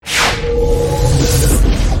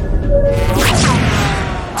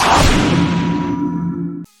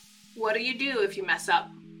up?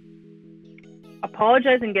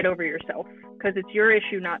 Apologize and get over yourself, because it's your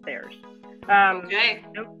issue, not theirs. Okay.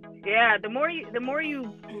 Yeah, the more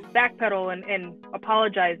you backpedal and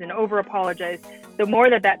apologize and over apologize, the more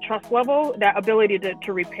that trust level, that ability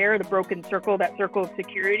to repair the broken circle, that circle of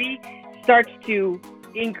security, starts to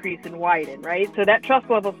increase and widen, right? So that trust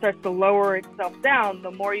level starts to lower itself down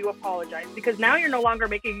the more you apologize, because now you're no longer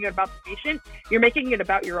making it about the patient, you're making it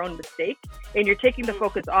about your own mistake, and you're taking the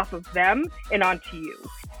focus off of them and onto you.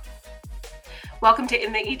 Welcome to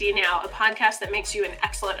In the ED Now, a podcast that makes you an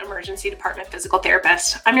excellent emergency department physical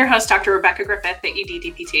therapist. I'm your host, Dr. Rebecca Griffith, the ED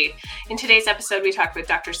DPT. In today's episode, we talked with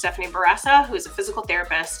Dr. Stephanie Barassa, who is a physical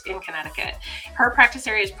therapist in Connecticut. Her practice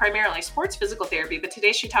area is primarily sports physical therapy, but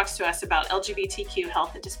today she talks to us about LGBTQ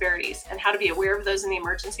health and disparities and how to be aware of those in the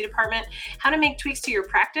emergency department, how to make tweaks to your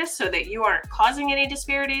practice so that you aren't causing any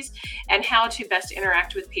disparities, and how to best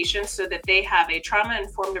interact with patients so that they have a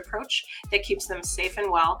trauma-informed approach that keeps them safe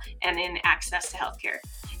and well and in access to healthcare.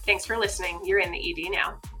 Thanks for listening. You're in the ED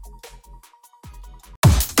Now.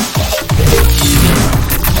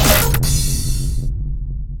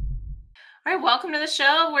 All right, welcome to the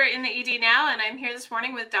show. We're in the ED Now, and I'm here this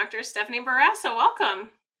morning with Dr. Stephanie Barassa. Welcome.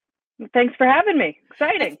 Thanks for having me.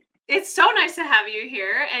 Exciting. It's so nice to have you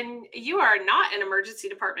here, and you are not an emergency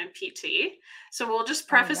department PT, so we'll just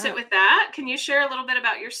preface it with that. Can you share a little bit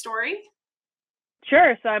about your story?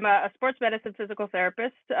 Sure. So I'm a sports medicine physical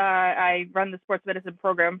therapist. I run the sports medicine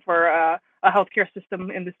program for a healthcare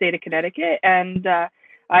system in the state of Connecticut, and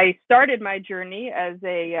I started my journey as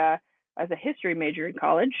a history major in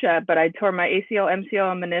college, but I tore my ACL,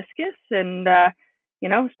 MCL, and meniscus, and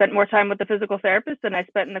spent more time with the physical therapist than I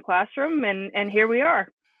spent in the classroom, and here we are.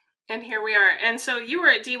 And so you were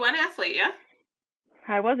a D1 athlete, yeah?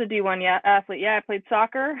 I was a D1 athlete. Yeah, I played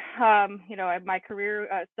soccer. My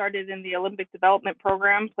career started in the Olympic development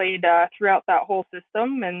program, played throughout that whole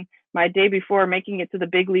system. And my day before making it to the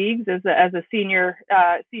big leagues as a senior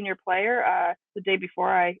player, the day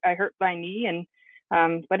before I hurt my knee.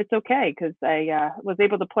 But it's okay, because I was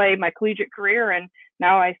able to play my collegiate career. And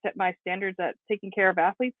now I set my standards at taking care of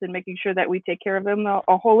athletes and making sure that we take care of them a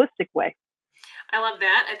holistic way. I love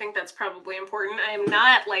that. I think that's probably important. I am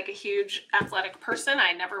not like a huge athletic person.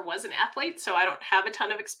 I never was an athlete, so I don't have a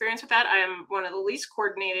ton of experience with that. I am one of the least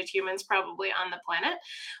coordinated humans probably on the planet.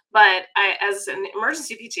 But as an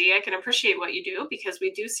emergency PT, I can appreciate what you do, because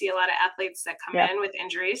we do see a lot of athletes that come in with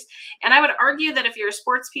injuries. And I would argue that if you're a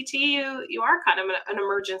sports PT, you are kind of an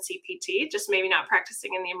emergency PT, just maybe not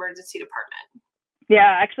practicing in the emergency department. Yeah,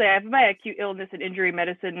 actually, I have my acute illness and injury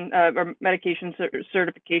medicine or medication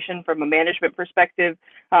certification from a management perspective.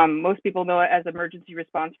 Most people know it as emergency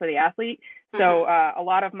response for the athlete. So a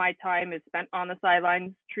lot of my time is spent on the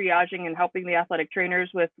sidelines, triaging and helping the athletic trainers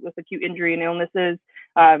with acute injury and illnesses.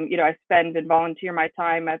 I spend and volunteer my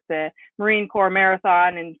time at the Marine Corps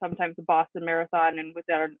Marathon and sometimes the Boston Marathon and with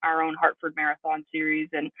our own Hartford Marathon series.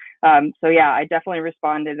 And I definitely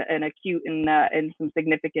respond in acute and some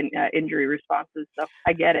significant injury responses. So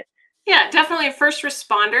I get it. Yeah, definitely a first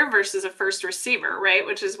responder versus a first receiver, right?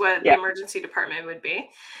 Which is what the emergency department would be.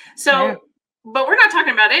 So, but we're not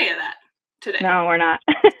talking about any of that today. No, we're not.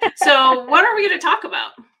 So what are we going to talk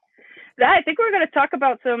about? I think we're going to talk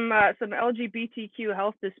about some LGBTQ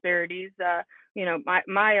health disparities. A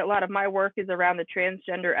lot of my work is around the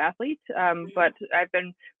transgender athlete, but I've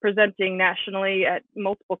been presenting nationally at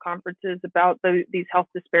multiple conferences about these health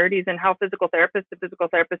disparities and how physical therapists and physical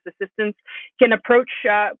therapist assistants can approach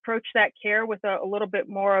that care with a little bit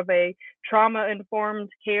more of a trauma-informed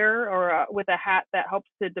care, or with a hat that helps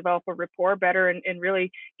to develop a rapport better and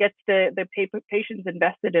really gets the patients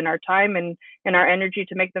invested in our time and our energy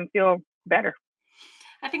to make them feel better.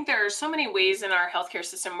 I think there are so many ways in our healthcare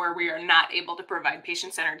system where we are not able to provide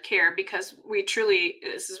patient-centered care, because we truly,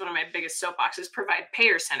 this is one of my biggest soapboxes, provide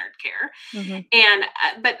payer-centered care.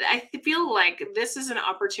 But I feel like this is an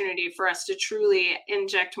opportunity for us to truly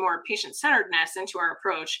inject more patient-centeredness into our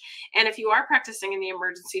approach. And if you are practicing in the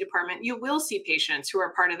emergency department, you will see patients who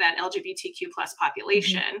are part of that LGBTQ plus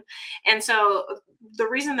population. And so the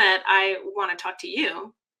reason that I want to talk to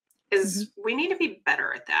you is we need to be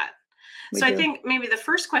better at that. So I think maybe the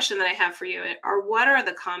first question that I have for you are, what are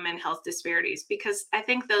the common health disparities? Because I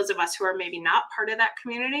think those of us who are maybe not part of that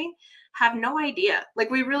community have no idea. Like,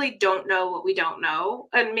 we really don't know what we don't know.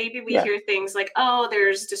 And maybe we hear things like, oh,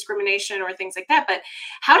 there's discrimination or things like that. But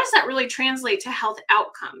how does that really translate to health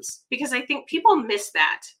outcomes? Because I think people miss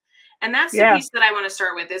that. And that's the piece that I want to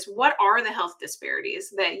start with, is what are the health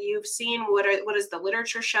disparities that you've seen? What does the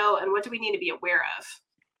literature show? And what do we need to be aware of?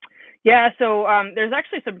 Yeah, so there's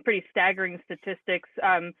actually some pretty staggering statistics.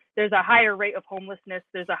 There's a higher rate of homelessness.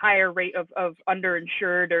 There's a higher rate of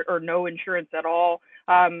underinsured or no insurance at all.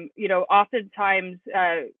 Oftentimes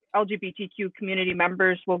LGBTQ community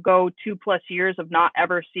members will go 2+ years of not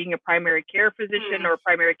ever seeing a primary care physician or a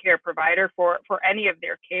primary care provider for any of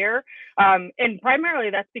their care, and primarily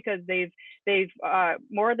that's because they've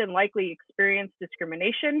more than likely experienced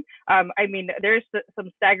discrimination. There's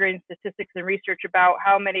some staggering statistics and research about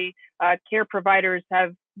how many care providers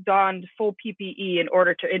have donned full PPE in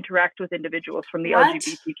order to interact with individuals from the What?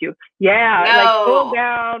 LGBTQ. Yeah, No. like full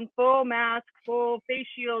gown, full mask, full face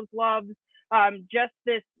shields, gloves. Just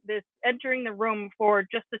this entering the room for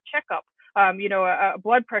just a checkup. A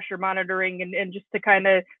blood pressure monitoring and just to kind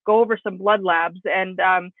of go over some blood labs. And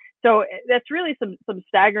so that's really some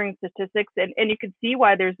staggering statistics, and you can see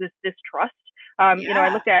why there's this distrust. I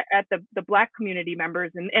looked at the Black community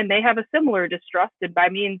members, and they have a similar distrust. And by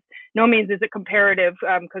no means is it comparative,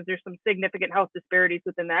 because there's some significant health disparities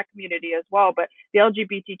within that community as well. But the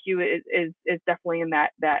LGBTQ is definitely in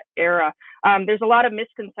that era. There's a lot of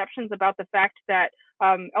misconceptions about the fact that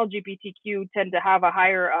LGBTQ tend to have a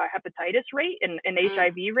higher hepatitis rate and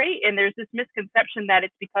HIV rate, and there's this misconception that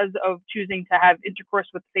it's because of choosing to have intercourse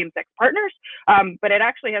with same-sex partners, but it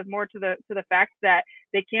actually has more to the fact that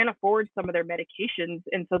they can't afford some of their medications,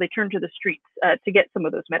 and so they turn to the streets to get some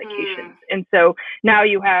of those medications. And so now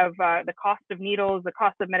you have the cost of needles, the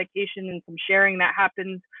cost of medication, and some sharing that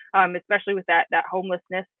happens, especially with that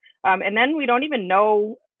homelessness. And then we don't even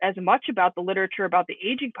know as much about the literature about the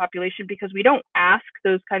aging population because we don't ask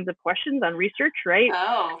those kinds of questions on research, right?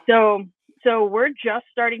 Oh. So we're just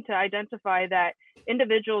starting to identify that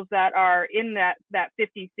individuals that are in that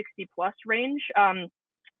 50, 60 plus range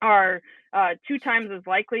are 2 times as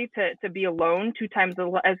likely to be alone, 2 times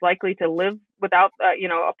as likely to live without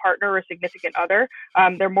a partner or significant other.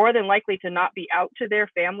 They're more than likely to not be out to their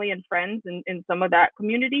family and friends in some of that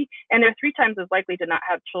community, and they're 3 times as likely to not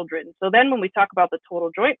have children. So then when we talk about the total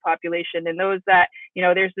joint population and those that,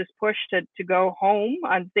 there's this push to go home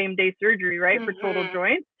on same-day surgery, right, for total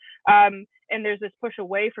joints, and there's this push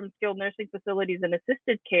away from skilled nursing facilities and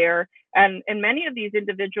assisted care, and many of these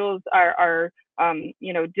individuals are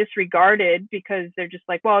disregarded because they're just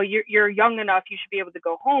like, well, you're young enough, you should be able to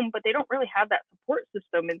go home, but they don't really have that support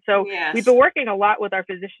system. And so we've been working a lot with our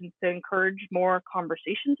physicians to encourage more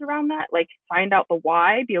conversations around that, like find out the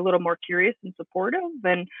why, be a little more curious and supportive.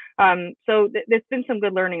 And so there's been some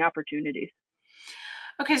good learning opportunities.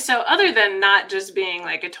 Okay, so other than not just being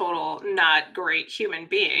like a total not great human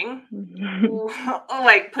being,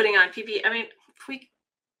 like putting on PPE,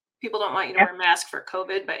 people don't want you to wear a mask for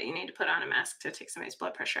COVID, but you need to put on a mask to take somebody's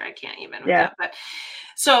blood pressure. I can't even with that. But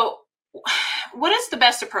so what is the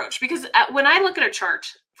best approach? Because when I look at a chart,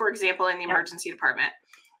 for example, in the emergency department,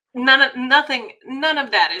 none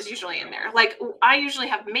of that is usually in there. Like I usually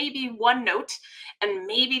have maybe one note, and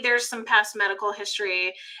maybe there's some past medical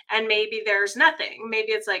history, and maybe there's nothing.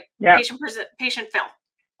 Maybe it's like patient fell.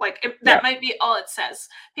 Like that might be all it says.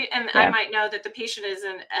 And I might know that the patient is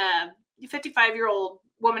a 55-year-old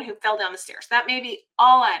woman who fell down the stairs. That may be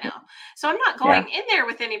all I know. So I'm not going in there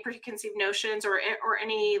with any preconceived notions or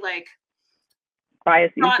any like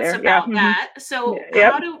biases thoughts about that. So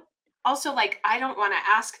how do also, like, I don't want to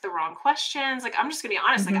ask the wrong questions. Like, I'm just gonna be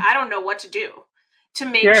honest. Like, I don't know what to do to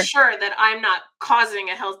make sure that I'm not causing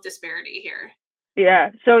a health disparity here. Yeah,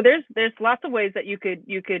 so there's lots of ways that you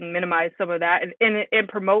can minimize some of that and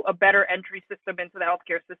promote a better entry system into the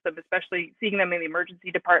healthcare system, especially seeing them in the emergency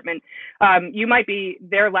department. You might be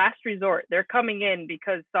their last resort. They're coming in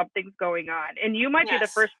because something's going on, and you might be the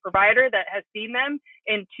first provider that has seen them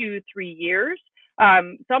in 2-3 years.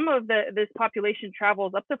 Some of this population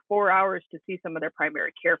travels up to 4 hours to see some of their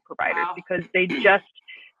primary care providers because they just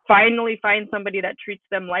finally find somebody that treats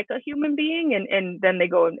them like a human being, and then they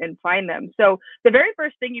go and find them. So the very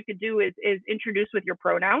first thing you could do is introduce with your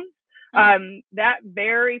pronouns. That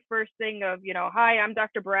very first thing of, hi, I'm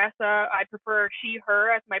Dr. Barassa. I prefer she,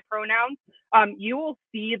 her as my pronouns. You will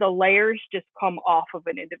see the layers just come off of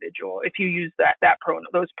an individual if you use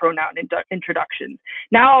those pronoun introductions.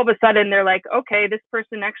 Now all of a sudden they're like, okay, this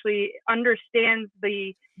person actually understands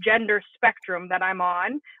the gender spectrum that I'm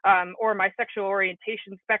on, or my sexual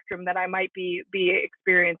orientation spectrum that I might be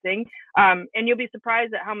experiencing. And you'll be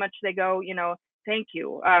surprised at how much they go, thank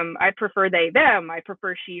you. I prefer they, them. I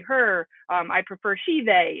prefer she, her. I prefer she,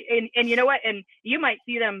 they. And you know what? And you might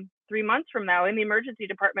see them 3 months from now in the emergency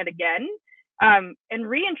department again, and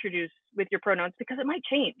reintroduce with your pronouns because it might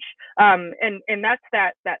change. And that's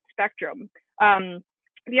that spectrum.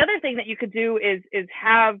 The other thing that you could do is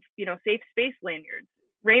have, safe space lanyards.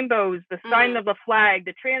 rainbows, the sign of the flag,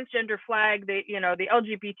 the transgender flag, the the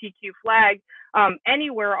LGBTQ flag,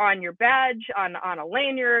 anywhere on your badge, on a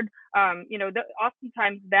lanyard.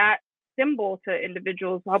 Oftentimes that symbol to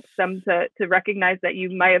individuals helps them to recognize that you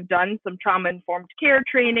might have done some trauma informed care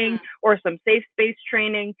training or some safe space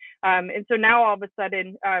training, and so now all of a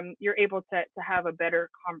sudden you're able to have a better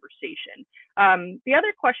conversation. The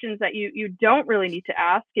other questions that you don't really need to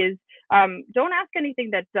ask is, don't ask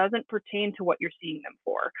anything that doesn't pertain to what you're seeing them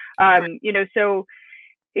for. So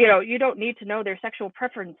you don't need to know their sexual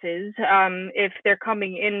preferences if they're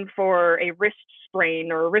coming in for a wrist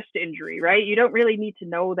sprain or a wrist injury, right? You don't really need to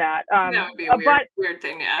know that. That would be a weird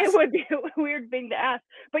thing to ask. It would be a weird thing to ask,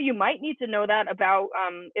 but you might need to know that about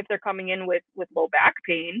if they're coming in with low back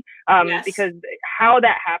pain, because how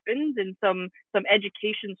that happens and some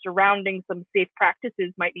education surrounding some safe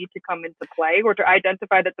practices might need to come into play, or to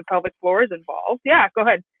identify that the pelvic floor is involved. Yeah, go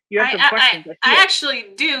ahead. You have some questions. I actually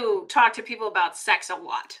do talk to people about sex a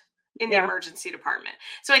lot in the emergency department.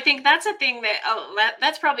 So I think that's a thing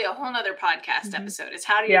that's probably a whole nother podcast episode, is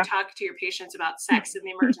how do you talk to your patients about sex in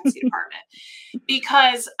the emergency department?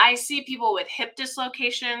 Because I see people with hip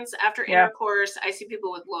dislocations after intercourse. I see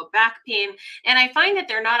people with low back pain. And I find that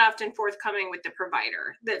they're not often forthcoming with the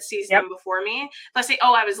provider that sees them before me. They'll say,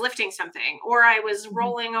 oh, I was lifting something, or I was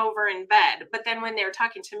rolling over in bed. But then when they're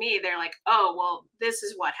talking to me, they're like, oh, well, this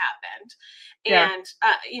is what happened. And,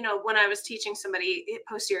 when I was teaching somebody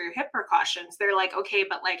posterior hip precautions, they're like, okay,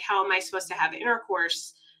 but like, how am I supposed to have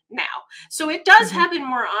intercourse now? So it does happen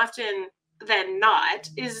more often than not.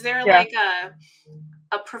 Is there like a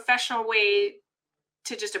professional way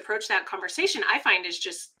to just approach that conversation? I find is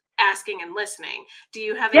just asking and listening. Do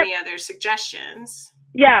you have any other suggestions?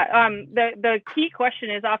 Yeah, the key question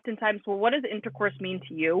is oftentimes, well, what does intercourse mean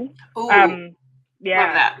to you? Ooh, love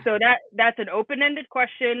that. So that's an open-ended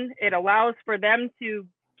question. It allows for them to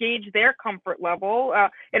gauge their comfort level.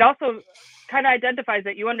 It also kind of identifies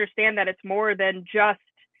that you understand that it's more than just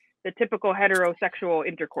the typical heterosexual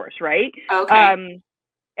intercourse, right? Okay.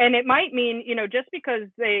 And it might mean, just because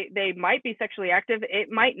they might be sexually active, it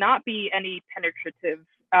might not be any penetrative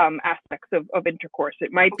aspects of intercourse.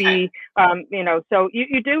 It might be, so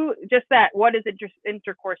you do just that. What does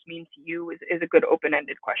intercourse mean to you is a good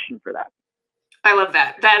open-ended question for that. I love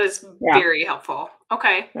that. That is very helpful.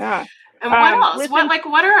 Okay. Yeah. And what else? Listen,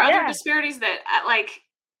 what are other disparities that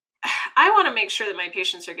I want to make sure that my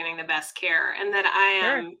patients are getting the best care, and that I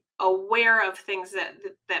am aware of things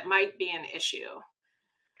that might be an issue.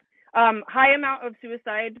 High amount of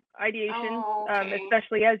suicide ideation,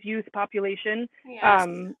 especially as youth population.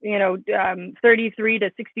 33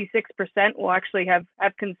 to 66% will actually have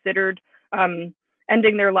considered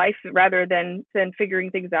ending their life rather than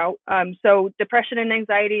figuring things out. So depression and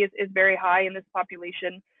anxiety is very high in this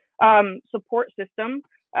population. Support system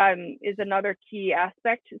is another key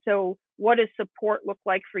aspect. So what does support look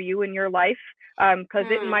like for you in your life? Because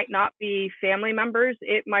it might not be family members.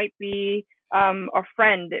 It might be a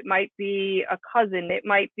friend. It might be a cousin. It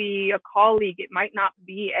might be a colleague. It might not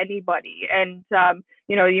be anybody. And,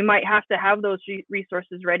 you might have to have those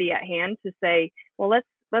resources ready at hand to say, well, let's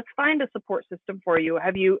find a support system for you.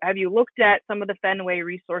 Have you looked at some of the Fenway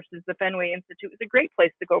resources? The Fenway Institute is a great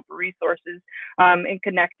place to go for resources and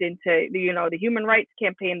connect into the Human Rights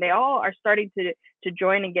Campaign. They all are starting to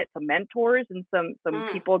join and get some mentors and some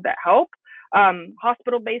people that help.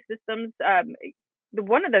 Hospital-based systems.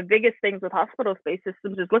 One of the biggest things with hospital-based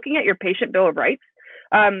systems is looking at your patient bill of rights.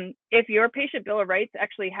 If your patient bill of rights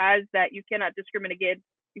actually has that you cannot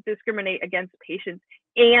discriminate against patients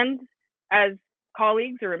and as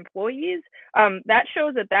colleagues or employees, that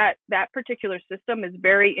shows that particular system is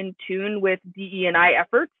very in tune with DE&I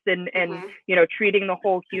efforts and treating the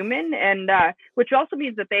whole human, and which also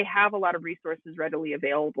means that they have a lot of resources readily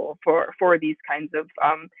available for these kinds of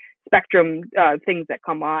spectrum things that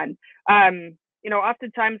come on.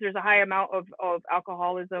 Oftentimes there's a high amount of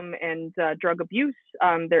alcoholism and drug abuse.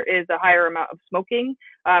 There is a higher amount of smoking,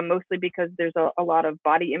 mostly because there's a lot of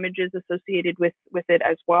body images associated with it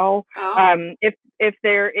as well. If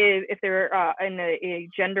they're in a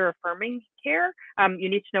gender affirming care, you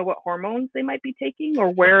need to know what hormones they might be taking or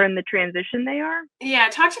where in the transition they are. Yeah,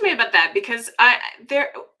 talk to me about that, because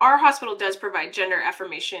our hospital does provide gender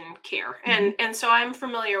affirmation care, and so I'm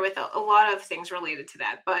familiar with a lot of things related to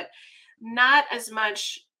that, but not as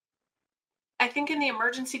much. I think in the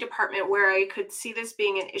emergency department where I could see this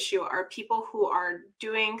being an issue are people who are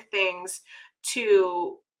doing things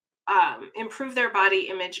to improve their body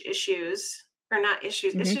image issues or not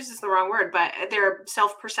issues, Mm-hmm. issues is the wrong word, but their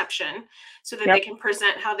self-perception so that they Yep. can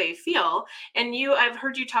present how they feel. And I've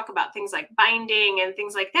heard you talk about things like binding and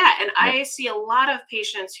things like that. And Yep. I see a lot of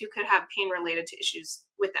patients who could have pain related to issues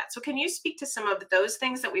with that. So can you speak to some of those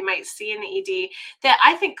things that we might see in the ED that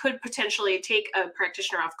I think could potentially take a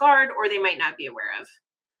practitioner off guard or they might not be aware of?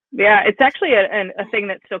 Yeah, it's actually a thing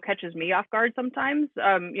that still catches me off guard sometimes.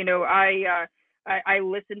 I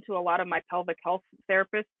listen to a lot of my pelvic health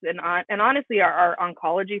therapists and honestly our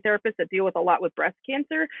oncology therapists that deal with a lot with breast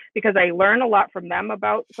cancer, because I learn a lot from them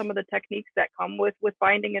about some of the techniques that come with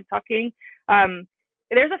binding and tucking.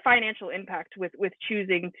 There's a financial impact with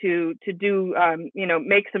choosing to do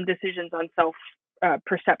make some decisions on self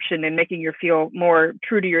perception and making you feel more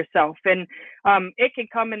true to yourself. And it can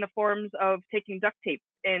come in the forms of taking duct tape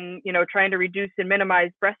and trying to reduce and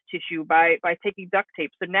minimize breast tissue by taking duct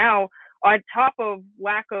tape. So now, on top of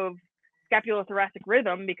lack of scapulothoracic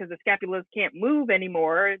rhythm because the scapulas can't move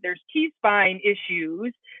anymore, there's T-spine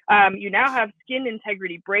issues. You now have skin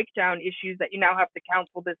integrity breakdown issues that you now have to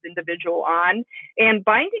counsel this individual on. And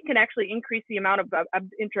binding can actually increase the amount of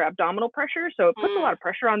intra-abdominal pressure, so it puts a lot of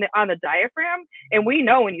pressure on the diaphragm. And we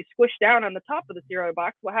know when you squish down on the top of the cereal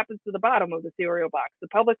box, what happens to the bottom of the cereal box? The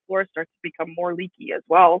pelvic floor starts to become more leaky as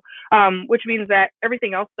well, which means that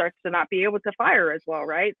everything else starts to not be able to fire as well,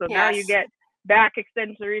 right? So now you Yes. get back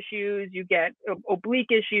extensor issues, you get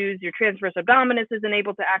oblique issues, your transverse abdominis isn't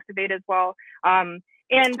able to activate as well. And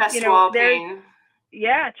Chest wall there's pain,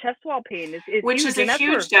 chest wall pain is which huge, is a and that's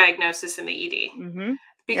huge where diagnosis in the ED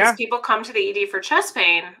because yeah. people come to the ED for chest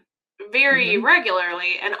pain very hmm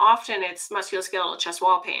regularly, and often it's musculoskeletal chest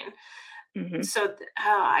wall pain. hmm So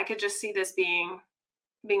I could just see this being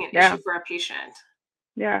an yeah. issue for a patient.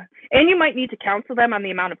 Yeah, and you might need to counsel them on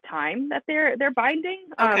the amount of time that they're binding.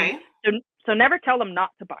 Okay. So never tell them not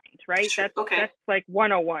to bind, right? Okay. That's like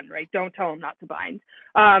 101, right? Don't tell them not to bind.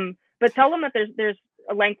 But tell them that there's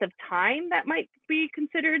a length of time that might be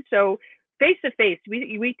considered. So face to face,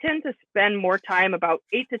 we tend to spend more time, about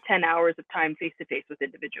 8 to 10 hours of time face to face with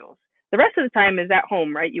individuals. The rest of the time is at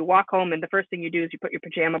home, right? You walk home, and the first thing you do is you put your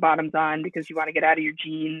pajama bottoms on because you want to get out of your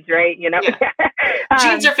jeans, right? Yeah.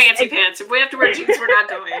 Jeans are fancy and, pants. If we have to wear jeans, we're not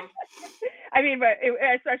going. I mean, but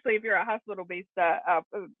especially if you're a hospital-based ED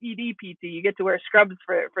PT, you get to wear scrubs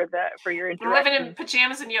for your We're living in interactions.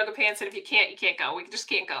 pajamas and yoga pants, and if you can't go. We just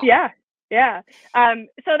can't go. Yeah, yeah.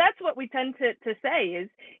 So that's what we tend to say is,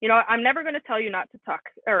 I'm never going to tell you not to tuck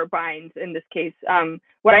or bind in this case.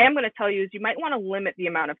 What I am going to tell you is you might want to limit the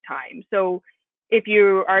amount of time. So if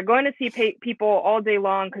you are going to see people all day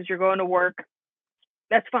long because you're going to work,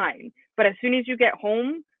 that's fine. But as soon as you get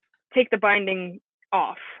home, take the binding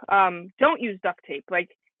off. Don't use duct tape. Like,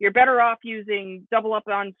 you're better off using double up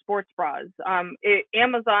on sports bras.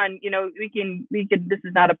 Amazon, we can. This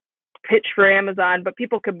is not a pitch for Amazon, but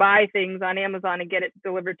people could buy things on Amazon and get it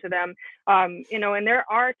delivered to them. And there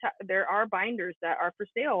are binders that are for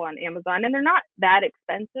sale on Amazon, and they're not that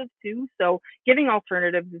expensive too. So giving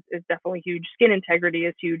alternatives is definitely huge. Skin integrity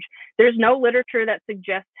is huge. There's no literature that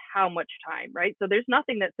suggests how much time, right? So there's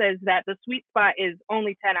nothing that says that the sweet spot is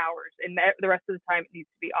only 10 hours and the rest of the time it needs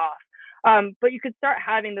to be off. But you could start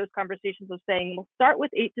having those conversations of saying, we'll start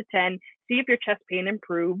with 8 to 10, see if your chest pain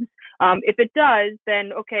improves. If it does,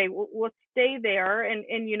 then okay, we'll stay there, and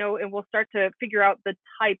we'll start to figure out the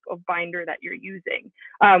type of binder that you're using.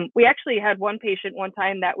 We actually had one patient one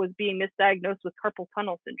time that was being misdiagnosed with carpal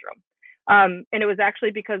tunnel syndrome. And it was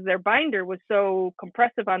actually because their binder was so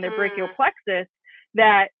compressive on their brachial plexus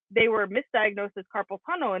that they were misdiagnosed as carpal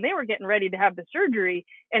tunnel, and they were getting ready to have the surgery.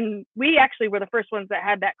 And we actually were the first ones that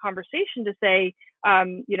had that conversation to say,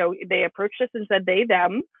 they approached us and said they,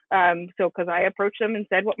 them. So because I approached them and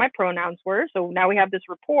said what my pronouns were. So now we have this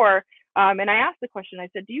rapport. And I asked the question, I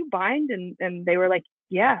said, do you bind? And they were like,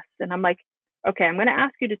 yes. And I'm like, okay, I'm going to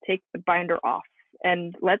ask you to take the binder off.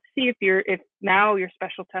 And let's see if now your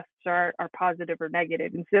special tests are positive or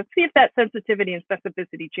negative, and so see if that sensitivity and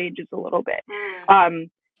specificity changes a little bit.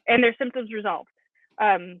 And their symptoms resolved.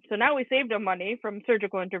 So now we saved them money from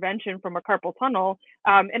surgical intervention from a carpal tunnel,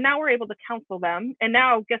 and now we're able to counsel them. And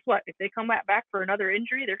now, guess what? If they come back for another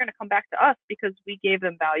injury, they're going to come back to us because we gave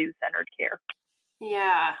them value-centered care.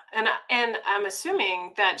 Yeah, and I'm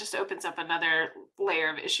assuming that just opens up another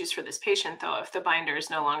layer of issues for this patient, though, if the binder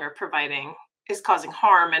is no longer is causing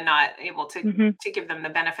harm and not able Mm-hmm. to give them the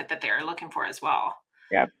benefit that they are looking for as well.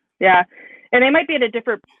 Yeah, yeah, and they might be at a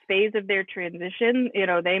different phase of their transition.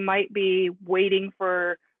 They might be waiting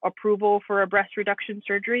for approval for a breast reduction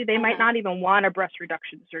surgery. They might not even want a breast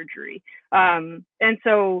reduction surgery, and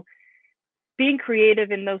so being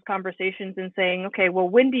creative in those conversations and saying, okay, well,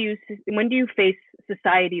 when do you face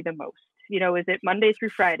society the most? is it Monday through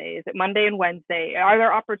Friday? Is it Monday and Wednesday? Are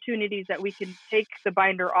there opportunities that we can take the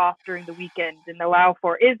binder off during the weekend and allow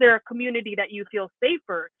for? Is there a community that you feel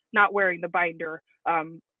safer not wearing the binder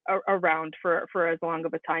around for as long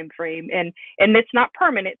of a time frame? And it's not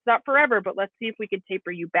permanent, it's not forever, but let's see if we can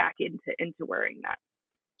taper you back into wearing that.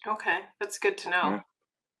 Okay, that's good to know. Yeah.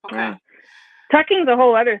 Okay. Yeah. Tucking's a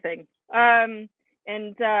whole other thing.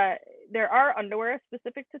 And there are underwear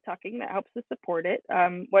specific to tucking that helps to support it.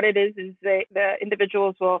 What it is the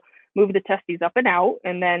individuals will move the testes up and out,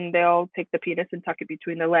 and then they'll take the penis and tuck it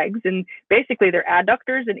between the legs. And basically their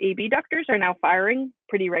adductors and abductors are now firing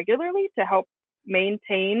pretty regularly to help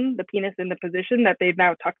maintain the penis in the position that they've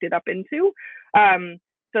now tucked it up into.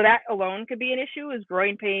 So that alone could be an issue, is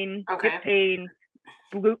groin pain, hip pain,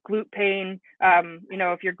 glute pain.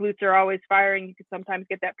 If your glutes are always firing, you could sometimes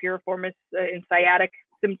get that piriformis and sciatic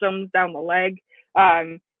symptoms down the leg.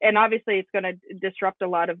 And obviously it's going to disrupt a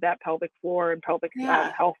lot of that pelvic floor and pelvic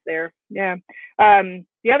health there. Yeah.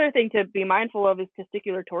 The other thing to be mindful of is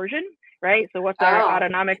testicular torsion, right? So what's our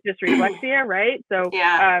autonomic dysreflexia, right? So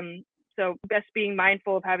so best being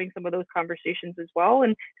mindful of having some of those conversations as well,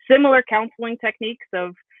 and similar counseling techniques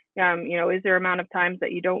of is there amount of times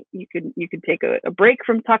that you could take a break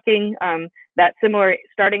from tucking, that similar,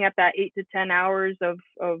 starting at that 8 to 10 hours of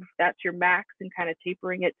that's your max, and kind of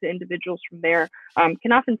tapering it to individuals from there,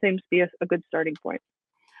 can oftentimes be a good starting point.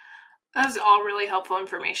 That's all really helpful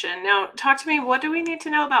information. Now, talk to me, what do we need to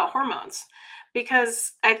know about hormones?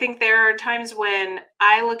 Because I think there are times when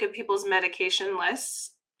I look at people's medication lists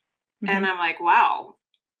and I'm like, wow,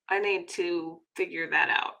 I need to figure that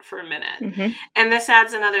out for a minute. And this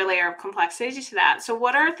adds another layer of complexity to that. So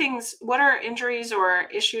what are injuries or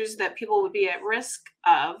issues that people would be at risk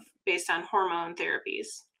of based on hormone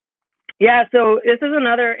therapies? Yeah, so this is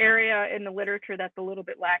another area in the literature that's a little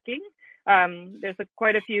bit lacking. There's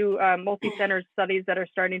quite a few multi-center studies that are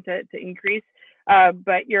starting to increase,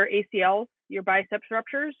 but your ACLs, your biceps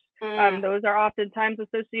ruptures, those are oftentimes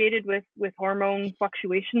associated with hormone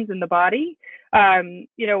fluctuations in the body.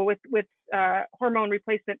 With hormone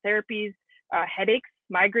replacement therapies, headaches,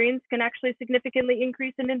 migraines can actually significantly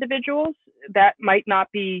increase in individuals that might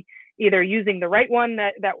not be either using the right one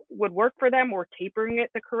that would work for them, or tapering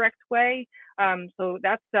it the correct way. So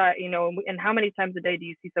that's, and how many times a day do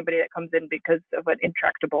you see somebody that comes in because of an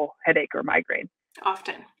intractable headache or migraine?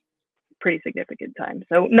 Often. Pretty significant time.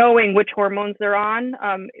 So knowing which hormones they're on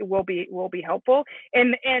will be helpful.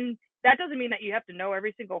 And that doesn't mean that you have to know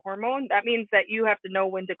every single hormone. That means that you have to know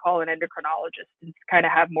when to call an endocrinologist and kind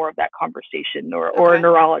of have more of that conversation, or a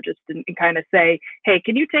neurologist, and kind of say, hey,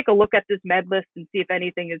 can you take a look at this med list and see if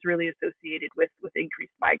anything is really associated with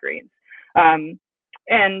increased migraines?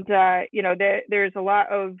 There's a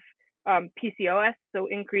lot of PCOS, so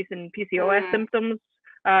increase in PCOS symptoms.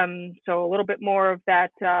 So a little bit more of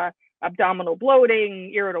that abdominal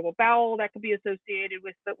bloating, irritable bowel that could be associated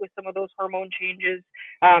with some of those hormone changes.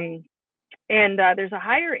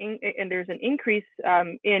 There's an increase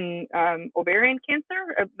in ovarian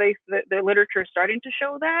cancer. The literature is starting to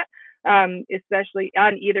show that, especially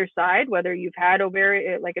on either side, whether you've had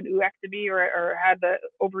ovarian, like an oopectomy, or had the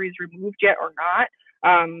ovaries removed yet or not.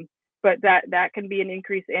 But that can be an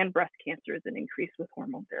increase, and breast cancer is an increase with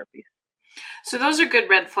hormone therapies. So those are good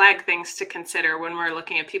red flag things to consider when we're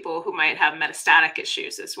looking at people who might have metastatic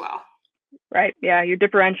issues as well. Right. Yeah. Your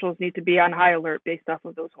differentials need to be on high alert based off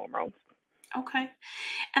of those hormones. Okay.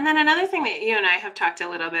 And then another thing that you and I have talked a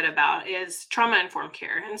little bit about is trauma-informed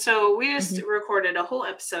care. And so we just recorded a whole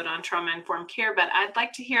episode on trauma-informed care, but I'd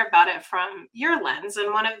like to hear about it from your lens.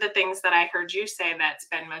 And one of the things that I heard you say that's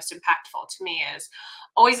been most impactful to me is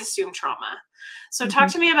always assume trauma. So talk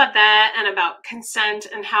to me about that, and about consent,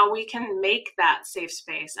 and how we can make that safe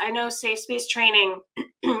space. I know safe space training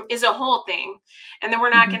is a whole thing, and then we're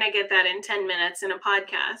not going to get that in 10 minutes in a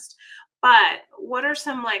podcast. But what are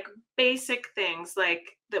some basic things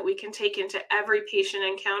that we can take into every patient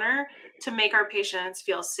encounter to make our patients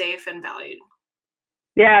feel safe and valued?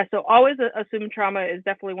 Yeah, so always assume trauma is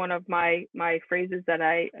definitely one of my phrases that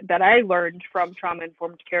I learned from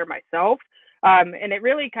trauma-informed care myself. And it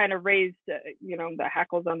really kind of raised, the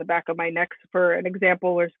hackles on the back of my neck, for an example,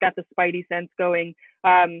 or it's got the spidey sense going.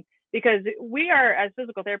 Because we are, as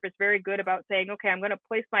physical therapists, very good about saying, okay, I'm going to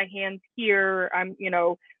place my hands here.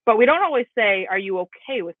 But we don't always say, are you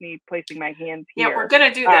okay with me placing my hands here? Yeah, we're going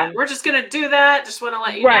to do that. We're just going to do that. Just want to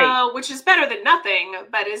let you know, which is better than nothing.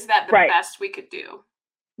 But is that the best we could do?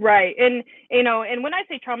 Right. And, you know, and when I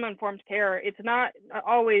say trauma informed care, it's not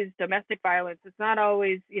always domestic violence. It's not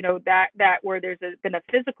always, you know, that where been a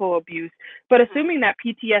physical abuse, but Mhm. assuming that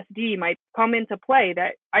PTSD might come into play,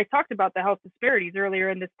 that I talked about the health disparities earlier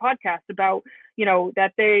in this podcast about, you know,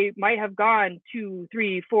 that they might have gone 2,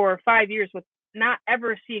 3, 4, 5 years with not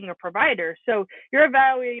ever seeing a provider. So you're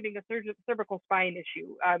evaluating a cervical spine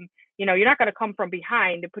issue. You know, you're not going to come from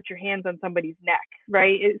behind and put your hands on somebody's neck,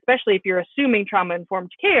 right? Especially if you're assuming trauma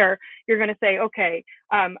informed care, you're going to say, okay,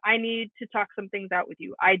 I need to talk some things out with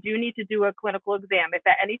you. I do need to do a clinical exam. If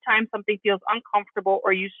at any time something feels uncomfortable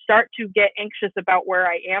or you start to get anxious about where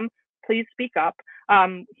I am, please speak up.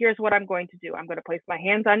 Here's what I'm going to do. I'm going to place my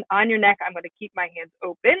hands on your neck. I'm going to keep my hands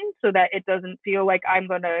open so that it doesn't feel like I'm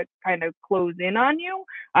going to kind of close in on you.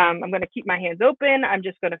 I'm going to keep my hands open. I'm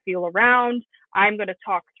just going to feel around. I'm going to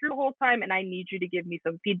talk through the whole time, and I need you to give me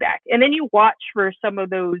some feedback. And then you watch for some of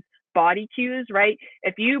those body cues, right?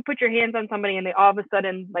 If you put your hands on somebody and they all of a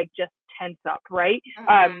sudden like just tense up, right?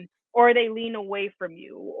 Mhm. Or they lean away from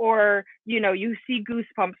you, or you know, you see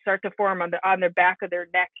goosebumps start to form on their back of their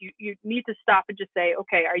neck, you need to stop and just say,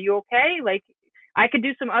 okay, are you okay? Like, I could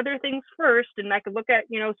do some other things first, and I could look at,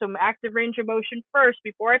 you know, some active range of motion first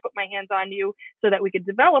before I put my hands on you, so that we could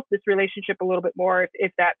develop this relationship a little bit more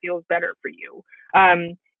if that feels better for you.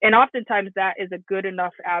 And oftentimes that is a good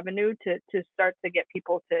enough avenue to start to get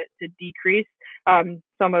people to decrease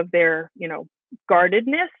some of their, you know,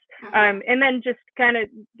 guardedness, Mhm. and then just kind of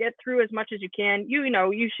get through as much as you can. You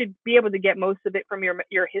know, you should be able to get most of it from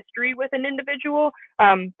your history with an individual,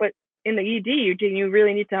 but in the ED, you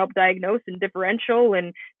really need to help diagnose and differential.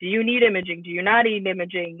 And do you need imaging? Do you not need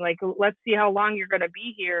imaging? Like, let's see how long you're going to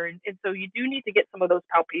be here. And so you do need to get some of those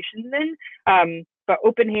palpations in. But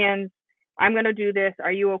open hands, I'm going to do this.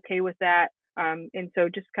 Are you okay with that? And so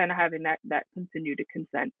just kind of having that continue to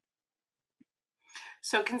consent.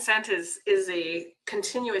 So consent is a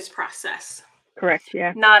continuous process, Correct.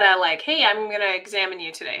 Yeah. not a like, hey, I'm going to examine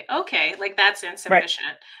you today. Okay, like that's Right.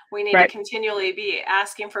 insufficient. We need to Right. continually be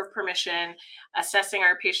asking for permission, assessing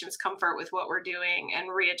our patient's comfort with what we're doing,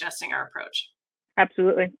 and readjusting our approach.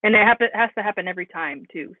 Absolutely. And has to happen every time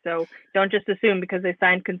too. So don't just assume because they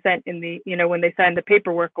signed consent in the, you know, when they signed the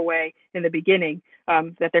paperwork away in the beginning,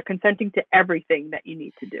 that they're consenting to everything that you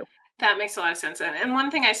need to do. That makes a lot of sense. And one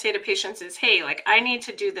thing I say to patients is, hey, like I need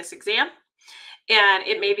to do this exam and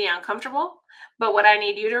it may be uncomfortable, but what I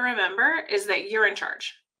need you to remember is that you're in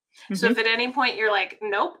charge. So Hmm. if at any point you're like,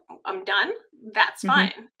 nope, I'm done, that's Hmm.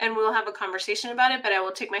 fine. And we'll have a conversation about it, but I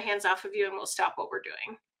will take my hands off of you and we'll stop what we're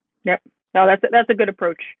doing. Yep. No, that's a good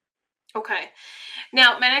approach. Okay.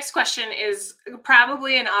 Now, my next question is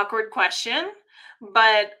probably an awkward question,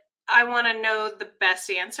 but I want to know the best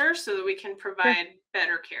answer so that we can Sure. provide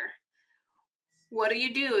better care. What do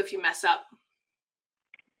you do if you mess up?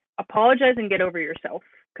 Apologize and get over yourself,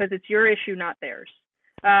 because it's your issue, not theirs.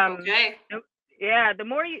 Um, Okay. yeah, the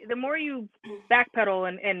more you backpedal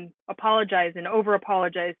and apologize and over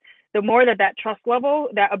apologize, the more that trust level,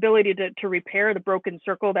 that ability to repair the broken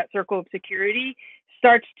circle, that circle of security,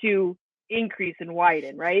 starts to increase and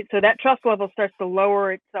widen, right? So that trust level starts to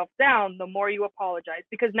lower itself down the more you apologize,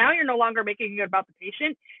 because now you're no longer making it about the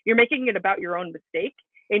patient, you're making it about your own mistake,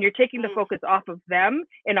 and you're taking the Mm, focus off of them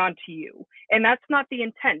and onto you. And that's not the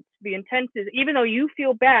intent. The intent is, even though you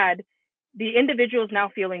feel bad, the individual is now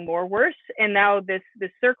feeling more worse, and now this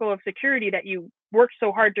circle of security that you worked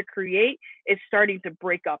so hard to create is starting to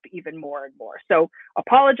break up even more and more. So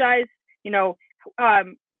apologize. You know,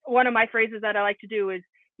 one of my phrases that I like to do is,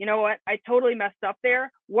 you know what, I totally messed up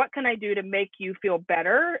there. What can I do to make you feel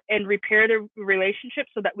better and repair the relationship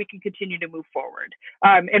so that we can continue to move forward?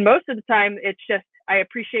 And most of the time, it's just, I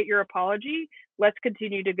appreciate your apology. Let's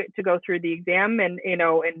continue to go through the exam, and you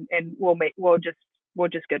know, and we'll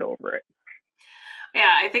just get over it.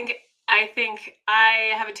 yeah, I think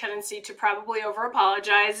I have a tendency to probably over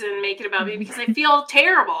apologize and make it about me because I feel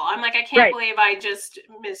terrible. I'm like, I can't Right. believe I just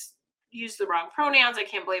misused the wrong pronouns. I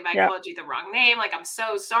can't believe I Yeah. called you the wrong name. Like, I'm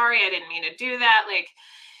so sorry. I didn't mean to do that. Like,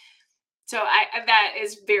 so that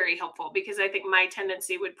is very helpful because I think my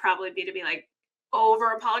tendency would probably be to be like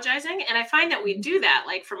over apologizing. And I find that we Hmm. do that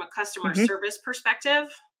like from a customer Hmm. service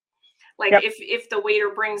perspective. Like Yep. if the waiter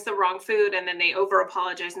brings the wrong food and then they over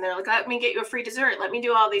apologize and they're like, let me get you a free dessert, let me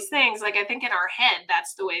do all these things, like I think in our head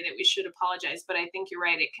that's the way that we should apologize, but I think you're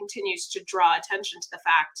right, it continues to draw attention to the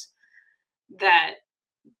fact that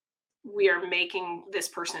we are making this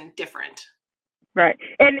person different. Right.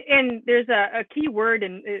 And there's a key word,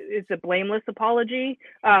 and it's a blameless apology.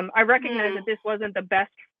 I recognize that Mm, this wasn't the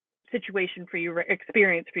best situation for you,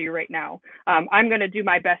 experience for you right now. I'm going to do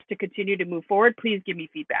my best to continue to move forward. Please give me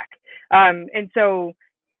feedback. And so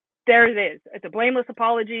there it is. It's a blameless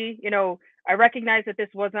apology. I recognize that this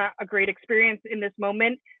was not a great experience in this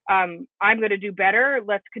moment. I'm going to do better.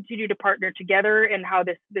 Let's continue to partner together and how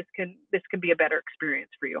this can be a better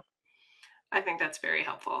experience for you. I think that's very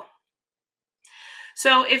helpful.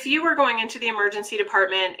 So if you were going into the emergency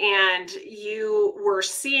department and you were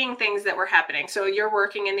seeing things that were happening, so you're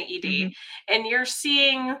working in the ED Mm-hmm. and you're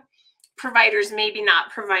seeing providers maybe not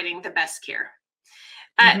providing the best care.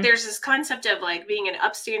 Mm-hmm. There's this concept of like being an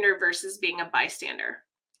upstander versus being a bystander.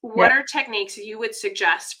 What Yep. are techniques you would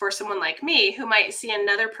suggest for someone like me who might see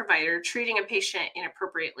another provider treating a patient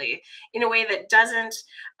inappropriately in a way that doesn't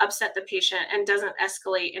upset the patient and doesn't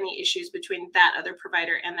escalate any issues between that other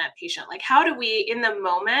provider and that patient? Like, how do we, in the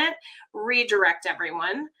moment, redirect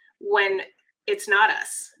everyone when it's not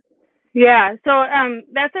us? Yeah. So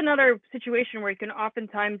that's another situation where you can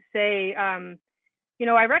oftentimes say,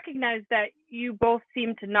 I recognize that you both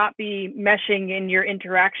seem to not be meshing in your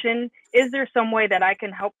interaction. Is there some way that I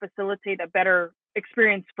can help facilitate a better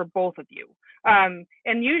experience for both of you?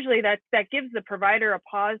 And usually that gives the provider a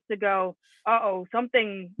pause to go, uh-oh,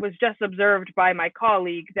 something was just observed by my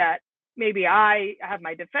colleague that maybe I have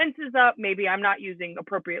my defenses up, maybe I'm not using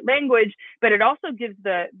appropriate language, but it also gives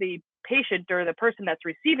the patient or the person that's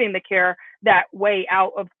receiving the care that way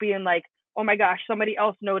out of being like, oh my gosh, somebody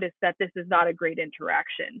else noticed that this is not a great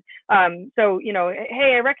interaction. So,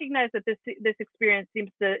 hey, I recognize that this experience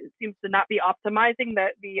seems to not be optimizing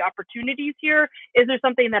the opportunities here. Is there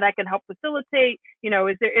something that I can help facilitate?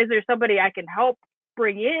 Is there somebody I can help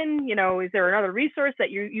bring in? Is there another resource that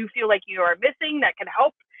you feel like you are missing that can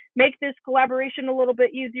help make this collaboration a little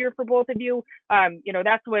bit easier for both of you?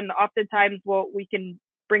 That's when oftentimes we can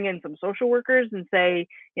bring in some social workers and say,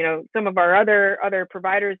 some of our other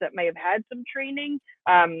providers that may have had some training,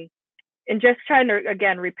 and just trying to,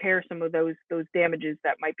 again, repair some of those damages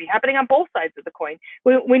that might be happening on both sides of the coin.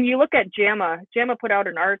 When you look at JAMA put out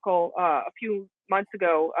an article a few months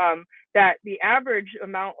ago that the average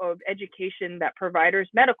amount of education that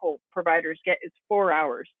medical providers get is 4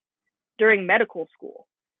 hours during medical school.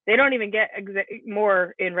 They don't even get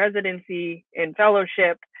more in residency, in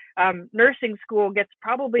fellowship. Nursing school gets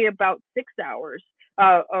probably about 6 hours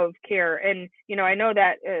of care. And, I know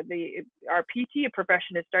that our PT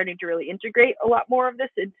profession is starting to really integrate a lot more of this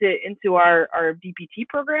into our DPT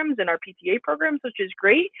programs and our PTA programs, which is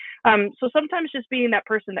great. So sometimes just being that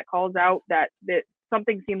person that calls out that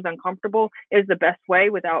something seems uncomfortable is the best way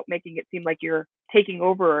without making it seem like you're taking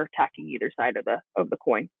over or attacking either side of the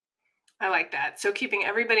coin. I like that. So keeping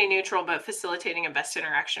everybody neutral, but facilitating a best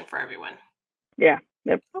interaction for everyone. Yeah.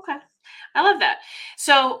 Yep. Okay. I love that.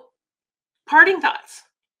 So parting thoughts.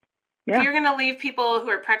 If Yeah. you're going to leave people who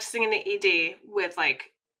are practicing in the ED with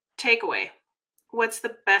like takeaway, what's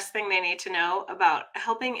the best thing they need to know about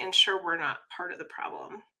helping ensure we're not part of the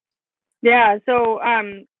problem? Yeah. So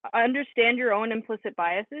understand your own implicit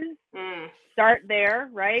biases. Start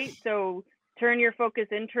there, right? So turn your focus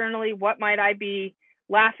internally. What might I be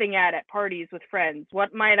laughing at parties with friends?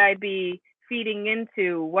 What might I be feeding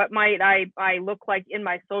into? What might I look like in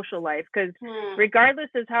my social life? Because regardless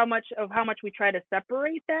of how much we try to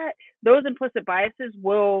separate that, those implicit biases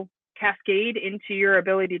will cascade into your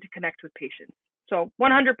ability to connect with patients. So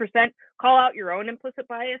 100% call out your own implicit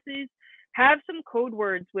biases. Have some code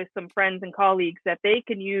words with some friends and colleagues that they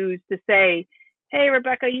can use to say, hey,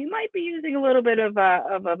 Rebecca, you might be using a little bit of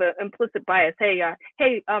an implicit bias. Hey,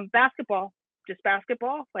 basketball, just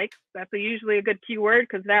basketball. Like that's usually a good keyword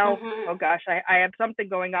because now, oh gosh, I have something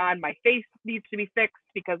going on. My face needs to be fixed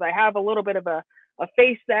because I have a little bit of a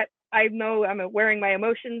face that I know I'm wearing my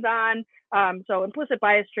emotions on. So implicit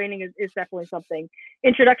bias training is definitely something.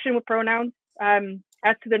 Introduction with pronouns.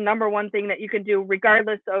 That's the number one thing that you can do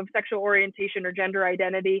regardless of sexual orientation or gender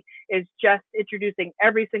identity is just introducing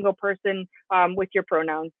every single person with your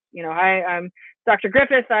pronouns. Hi, I'm Dr.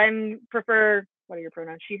 Griffith. I prefer, what are your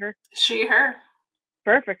pronouns? She, her? She, her.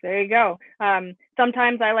 Perfect. There you go.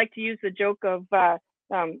 Sometimes I like to use the joke of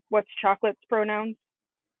what's chocolate's pronouns?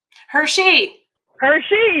 Hershey.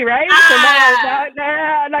 Hershey, right? Ah! So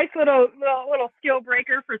that nice little skill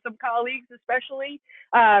breaker for some colleagues, especially.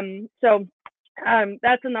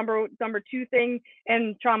 That's a number two thing,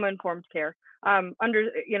 and trauma informed care.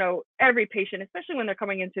 Every patient, especially when they're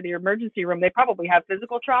coming into the emergency room, they probably have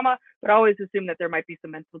physical trauma, but always assume that there might be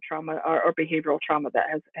some mental trauma or behavioral trauma that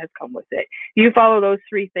has come with it. You follow those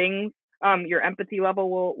three things, your empathy level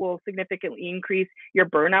will significantly increase. Your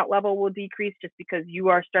burnout level will decrease just because you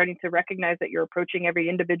are starting to recognize that you're approaching every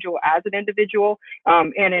individual as an individual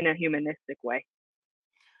and in a humanistic way.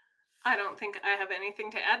 I don't think I have anything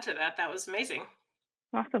to add to that. That was amazing.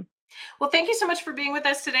 Awesome. Well, thank you so much for being with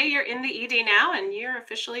us today. You're in the ED now and you're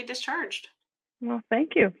officially discharged. Well,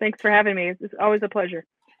 thank you. Thanks for having me. It's always a pleasure.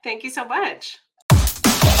 Thank you so much.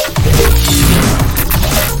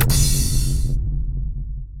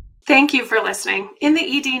 Thank you for listening. In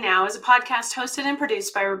the ED Now is a podcast hosted and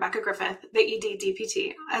produced by Rebecca Griffith, the ED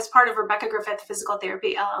DPT, as part of Rebecca Griffith Physical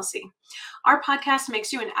Therapy, LLC. Our podcast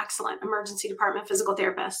makes you an excellent emergency department physical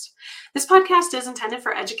therapist. This podcast is intended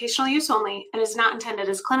for educational use only and is not intended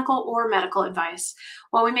as clinical or medical advice.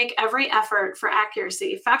 While we make every effort for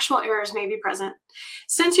accuracy, factual errors may be present.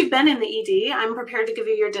 Since you've been in the ED, I'm prepared to give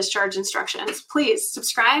you your discharge instructions. Please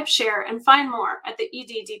subscribe, share, and find more at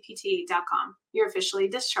theeddpt.com. You're officially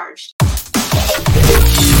discharged.